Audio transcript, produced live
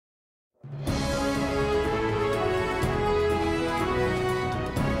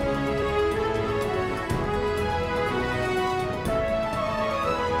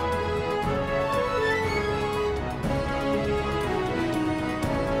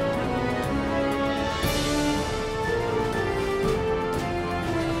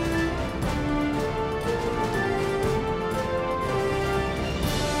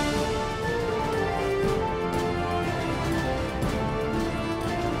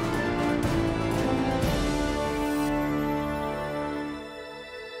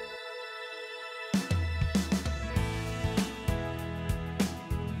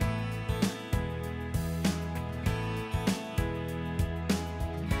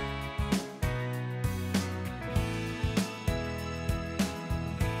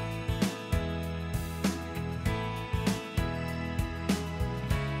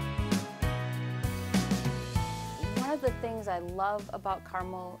of the things I love about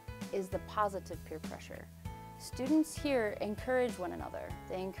Carmel is the positive peer pressure. Students here encourage one another.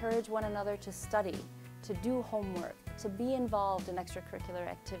 They encourage one another to study, to do homework, to be involved in extracurricular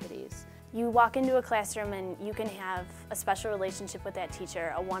activities. You walk into a classroom and you can have a special relationship with that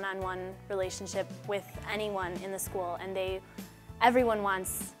teacher, a one-on-one relationship with anyone in the school, and everyone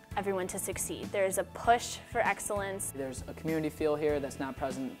wants everyone to succeed. There's a push for excellence. There's a community feel here that's not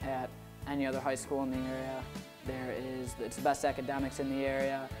present at any other high school in the area. It's the best academics in the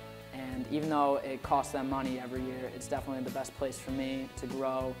area, and even though it costs them money every year, it's definitely the best place for me to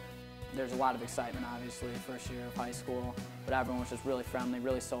grow. There's a lot of excitement, obviously, first year of high school, but everyone was just really friendly,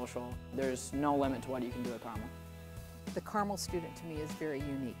 really social. There's no limit to what you can do at Carmel. The Carmel student to me is very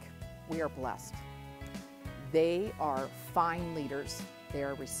unique. We are blessed. They are fine leaders. They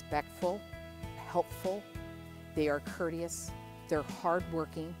are respectful, helpful, they are courteous, they're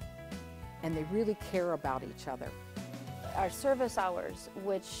hardworking, and they really care about each other. Our service hours,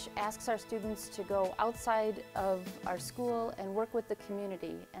 which asks our students to go outside of our school and work with the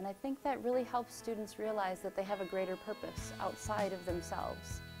community, and I think that really helps students realize that they have a greater purpose outside of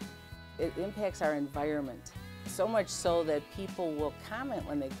themselves. It impacts our environment, so much so that people will comment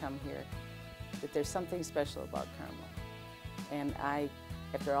when they come here that there's something special about Carmel. And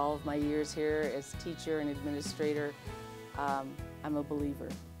after all of my years here as teacher and administrator, I'm a believer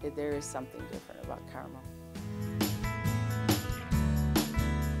that there is something different about Carmel.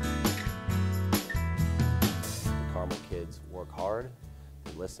 The Carmel kids work hard,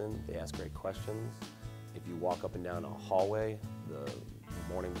 they listen, they ask great questions. If you walk up and down a hallway the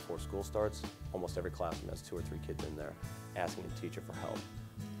morning before school starts, almost every classroom has 2 or 3 kids in there asking a teacher for help.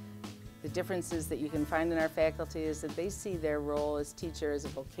 The differences that you can find in our faculty is that they see their role as teacher as a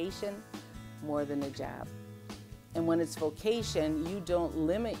vocation more than a job. And when it's vocation, you don't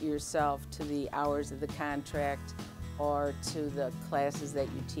limit yourself to the hours of the contract or to the classes that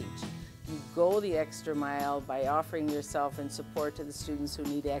you teach. You go the extra mile by offering yourself in support to the students who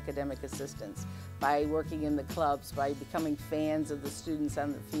need academic assistance, by working in the clubs, by becoming fans of the students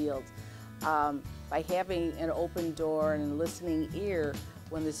on the field, by having an open door and a listening ear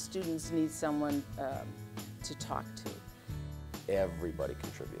when the students need someone to talk to. Everybody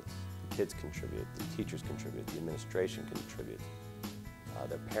contributes. The kids contribute, the teachers contribute, the administration contributes.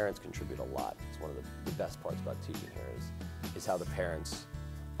 Their parents contribute a lot. It's one of the best parts about teaching here is how the parents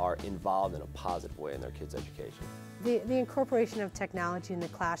are involved in a positive way in their kids' education. The incorporation of technology in the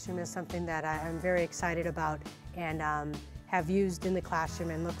classroom is something that I'm very excited about and have used in the classroom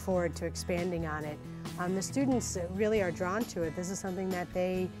and look forward to expanding on it. The students really are drawn to it. This is something that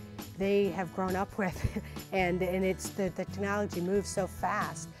they have grown up with and it's the technology moves so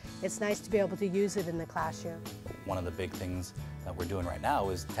fast. It's nice to be able to use it in the classroom. One of the big things that we're doing right now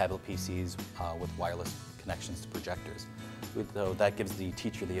is tablet PCs with wireless connections to projectors. So that gives the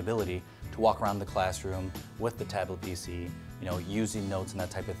teacher the ability to walk around the classroom with the tablet PC, using notes and that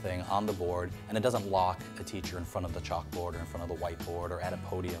type of thing on the board, and it doesn't lock a teacher in front of the chalkboard or in front of the whiteboard or at a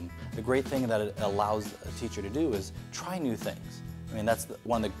podium. The great thing that it allows a teacher to do is try new things. I mean, that's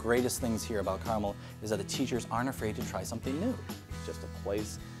one of the greatest things here about Carmel is that the teachers aren't afraid to try something new. It's just a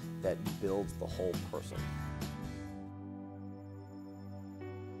place that builds the whole person.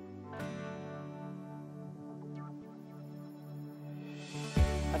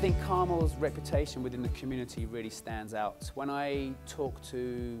 I think Carmel's reputation within the community really stands out. When I talk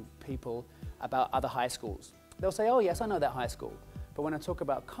to people about other high schools, they'll say, oh yes, I know that high school. But when I talk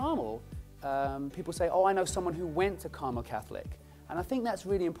about Carmel, people say, oh, I know someone who went to Carmel Catholic. And I think that's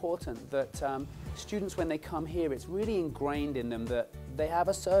really important, that students, when they come here, it's really ingrained in them that they have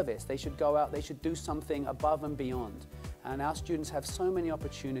a service. They should go out, they should do something above and beyond. And our students have so many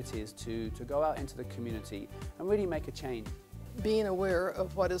opportunities to go out into the community and really make a change. Being aware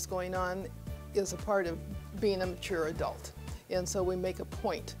of what is going on is a part of being a mature adult. And so we make a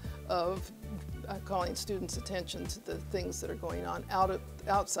point of calling students' attention to the things that are going on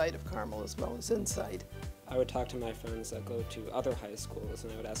outside of Carmel as well as inside. I would talk to my friends that go to other high schools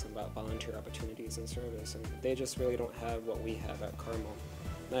and I would ask them about volunteer opportunities and service, and they just really don't have what we have at Carmel.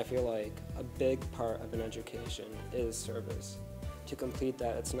 And I feel like a big part of an education is service. To complete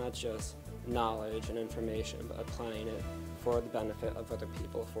that, it's not just knowledge and information, but applying it for the benefit of other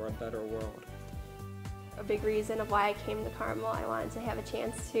people, for a better world. A big reason of why I came to Carmel, I wanted to have a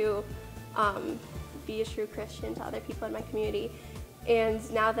chance to be a true Christian to other people in my community.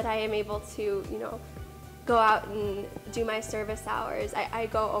 And now that I am able to, go out and do my service hours, I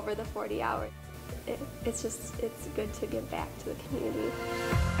go over the 40 hours. It's good to give back to the community.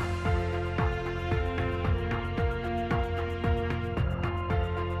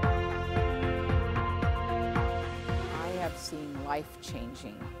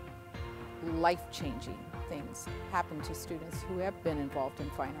 life-changing things happen to students who have been involved in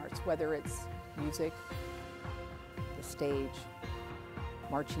fine arts, whether it's music, the stage,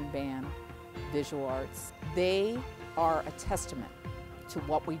 marching band, visual arts. They are a testament to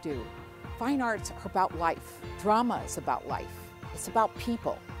what we do. Fine arts are about life. Drama is about life. It's about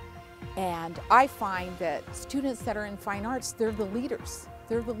people. And I find that students that are in fine arts, they're the leaders.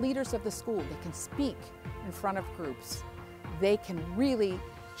 They're the leaders of the school. They can speak in front of groups. They can really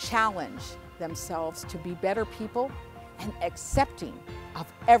challenge themselves to be better people and accepting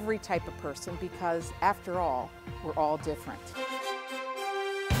of every type of person, because after all, we're all different.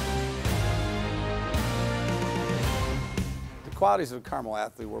 The qualities of a Carmel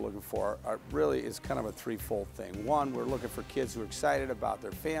athlete we're looking for really is kind of a threefold thing. One, we're looking for kids who are excited about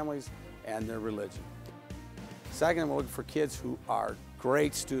their families and their religion. Second, we're looking for kids who are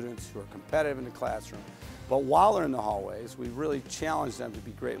great students, who are competitive in the classroom, but while they're in the hallways, we really challenge them to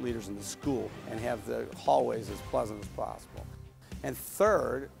be great leaders in the school and have the hallways as pleasant as possible. And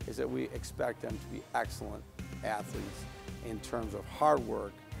third is that we expect them to be excellent athletes in terms of hard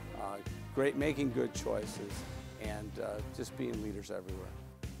work, making good choices, and just being leaders everywhere.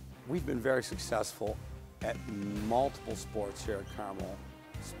 We've been very successful at multiple sports here at Carmel,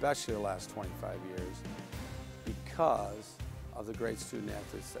 especially the last 25 years, because of the great student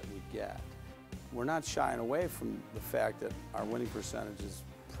athletes that we get. We're not shying away from the fact that our winning percentage is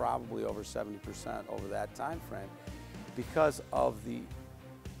probably over 70% over that time frame because of the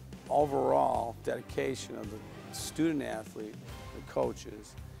overall dedication of the student athlete, the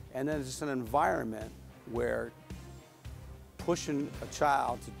coaches, and then it's just an environment where pushing a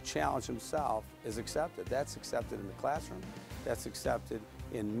child to challenge himself is accepted. That's accepted in the classroom, that's accepted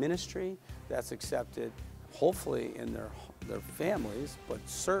in ministry, that's accepted hopefully in their families, but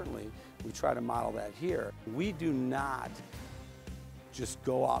certainly we try to model that here. We do not just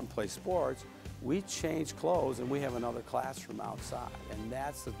go out and play sports. We change clothes and we have another classroom outside, and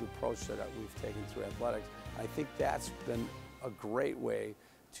that's the approach that we've taken through athletics. I think that's been a great way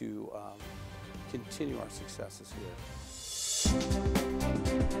to continue our successes here.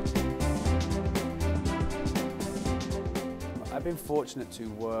 I've been fortunate to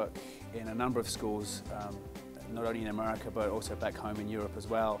work in a number of schools, not only in America but also back home in Europe as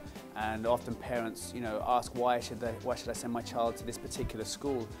well. And often parents, ask why should I send my child to this particular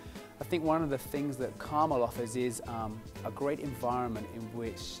school? I think one of the things that Carmel offers is a great environment in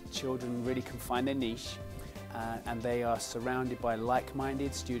which children really can find their niche, and they are surrounded by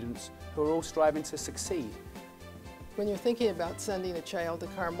like-minded students who are all striving to succeed. When you're thinking about sending a child to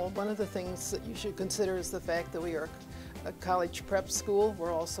Carmel, one of the things that you should consider is the fact that we are a college prep school.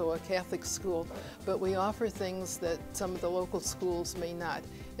 We're also a Catholic school, but we offer things that some of the local schools may not,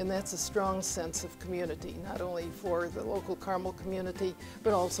 and that's a strong sense of community, not only for the local Carmel community,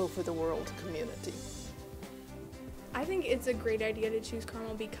 but also for the world community. I think it's a great idea to choose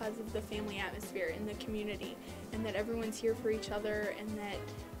Carmel because of the family atmosphere in the community, and that everyone's here for each other, and that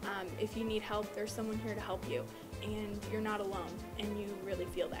if you need help, there's someone here to help you, and you're not alone, and you really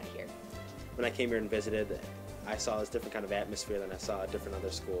feel that here. When I came here and visited, I saw this different kind of atmosphere than I saw at different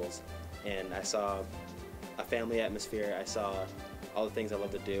other schools, and I saw a family atmosphere. I saw all the things I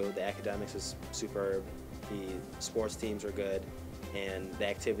love to do. The academics is superb, the sports teams are good, and the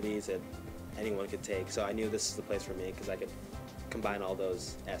activities that anyone could take. So I knew this is the place for me because I could combine all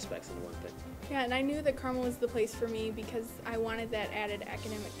those aspects into one thing. Yeah, and I knew that Carmel was the place for me because I wanted that added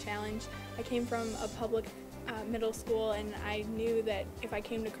academic challenge. I came from a public middle school, and I knew that if I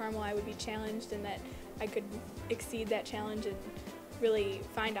came to Carmel I would be challenged and that I could exceed that challenge and really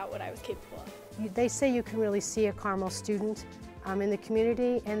find out what I was capable of. They say you can really see a Carmel student in the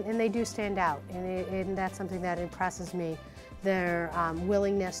community, and they do stand out, and that's something that impresses me, their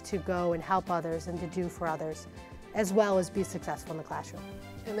willingness to go and help others and to do for others, as well as be successful in the classroom.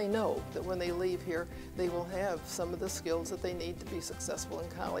 And they know that when they leave here, they will have some of the skills that they need to be successful in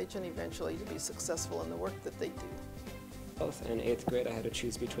college and eventually to be successful in the work that they do. Both in 8th grade, I had to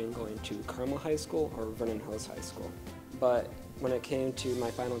choose between going to Carmel High School or Vernon Hills High School. But when it came to my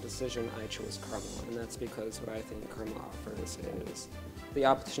final decision, I chose Carmel, and that's because what I think Carmel offers is the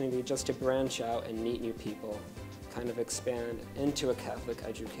opportunity just to branch out and meet new people, kind of expand into a Catholic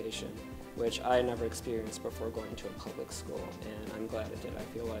education, which I never experienced before going to a public school, and I'm glad I did. I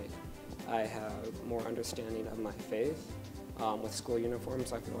feel like I have more understanding of my faith. With school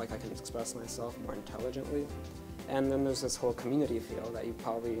uniforms, I feel like I can express myself more intelligently. And then there's this whole community feel that you've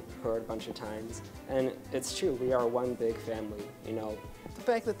probably heard a bunch of times. And it's true, we are one big family, The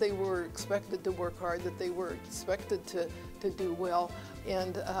fact that they were expected to work hard, that they were expected to do well,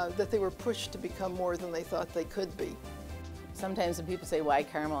 and that they were pushed to become more than they thought they could be. Sometimes when people say, why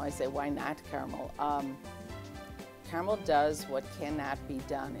Carmel? I say, why not Carmel? Carmel does what cannot be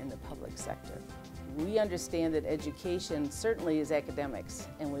done in the public sector. We understand that education certainly is academics,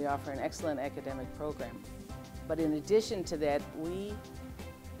 and we offer an excellent academic program. But in addition to that, we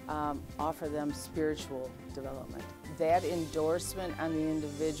offer them spiritual development. That endorsement on the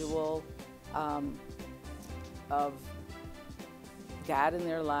individual of God in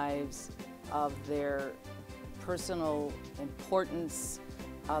their lives, of their personal importance,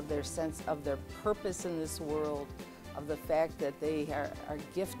 of their sense of their purpose in this world, of the fact that they are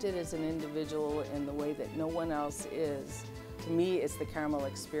gifted as an individual in the way that no one else is. To me, it's the Carmel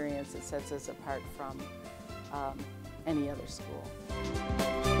experience that sets us apart from any other school.